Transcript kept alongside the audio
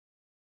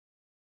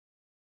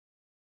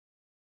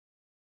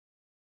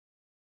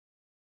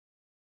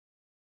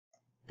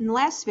In the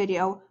last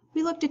video,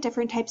 we looked at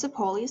different types of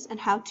pulleys and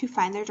how to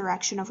find their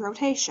direction of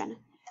rotation.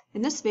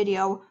 In this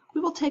video,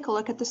 we will take a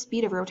look at the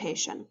speed of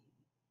rotation.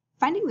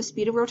 Finding the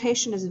speed of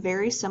rotation is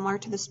very similar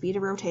to the speed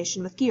of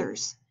rotation with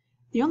gears.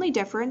 The only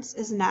difference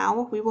is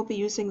now we will be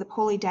using the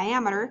pulley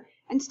diameter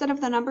instead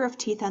of the number of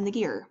teeth on the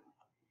gear.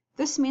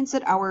 This means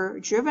that our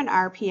driven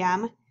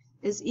RPM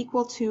is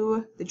equal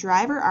to the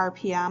driver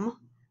RPM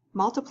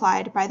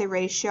multiplied by the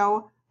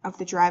ratio of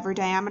the driver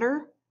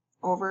diameter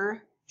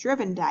over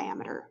driven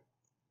diameter.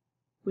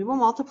 We will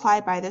multiply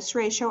by this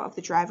ratio of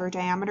the driver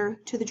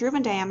diameter to the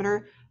driven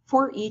diameter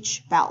for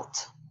each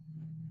belt.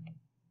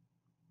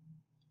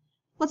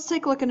 Let's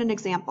take a look at an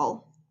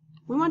example.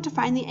 We want to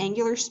find the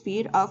angular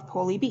speed of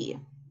pulley B.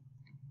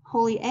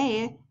 Pulley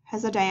A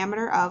has a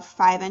diameter of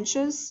 5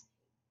 inches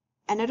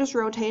and it is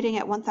rotating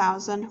at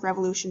 1,000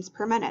 revolutions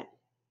per minute.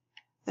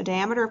 The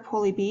diameter of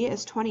pulley B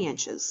is 20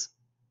 inches.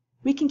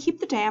 We can keep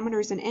the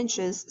diameters in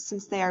inches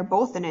since they are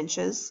both in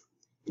inches,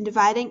 and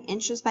dividing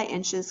inches by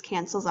inches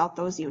cancels out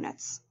those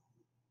units.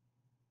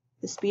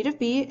 The speed of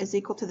B is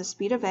equal to the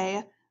speed of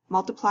A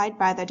multiplied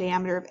by the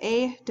diameter of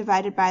A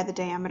divided by the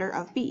diameter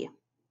of B.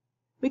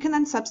 We can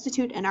then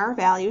substitute in our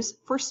values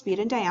for speed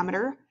and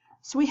diameter,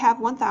 so we have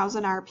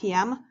 1,000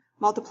 RPM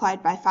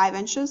multiplied by 5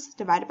 inches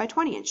divided by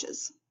 20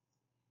 inches.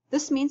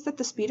 This means that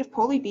the speed of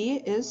pulley B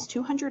is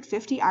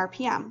 250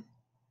 RPM.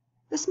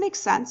 This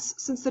makes sense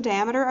since the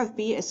diameter of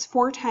B is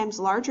 4 times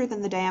larger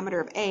than the diameter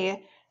of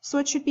A, so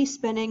it should be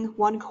spinning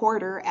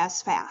 1/4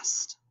 as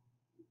fast.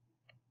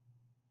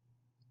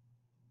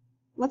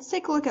 Let's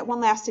take a look at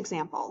one last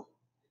example.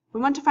 We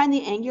want to find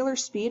the angular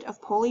speed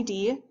of pulley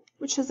D,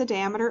 which has a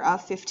diameter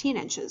of 15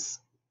 inches.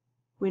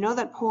 We know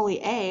that pulley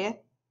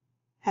A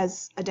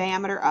has a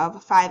diameter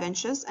of 5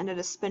 inches and it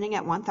is spinning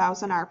at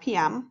 1,000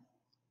 RPM.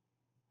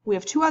 We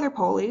have two other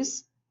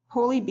pulleys,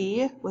 pulley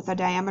B with a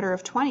diameter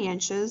of 20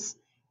 inches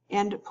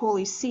and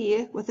pulley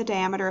C with a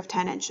diameter of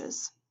 10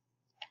 inches.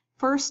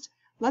 First,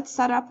 let's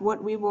set up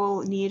what we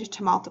will need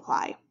to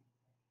multiply.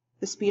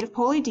 The speed of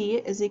pulley D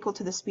is equal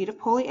to the speed of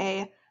pulley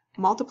A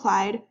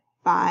multiplied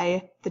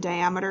by the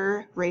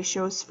diameter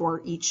ratios for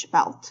each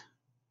belt.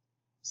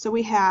 So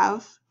we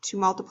have to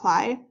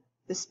multiply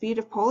the speed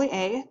of pulley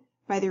A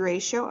by the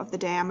ratio of the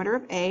diameter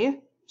of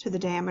A to the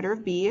diameter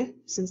of B,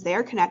 since they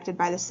are connected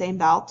by the same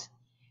belt,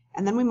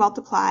 and then we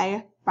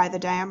multiply by the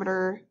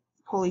diameter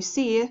pulley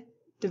C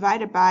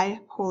divided by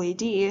pulley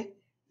D,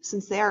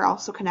 since they are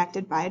also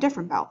connected by a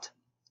different belt.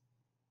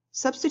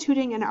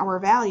 Substituting in our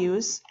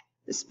values,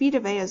 the speed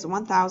of A is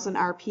 1,000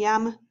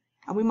 RPM,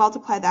 and we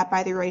multiply that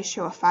by the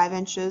ratio of 5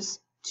 inches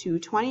to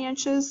 20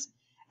 inches,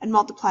 and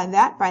multiply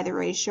that by the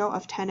ratio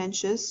of 10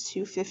 inches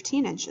to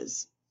 15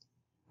 inches.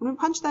 When we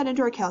punch that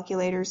into our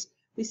calculators,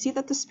 we see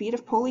that the speed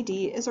of pulley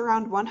D is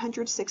around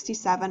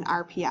 167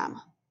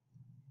 RPM.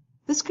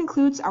 This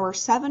concludes our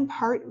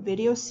 7-part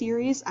video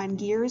series on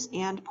gears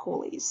and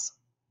pulleys.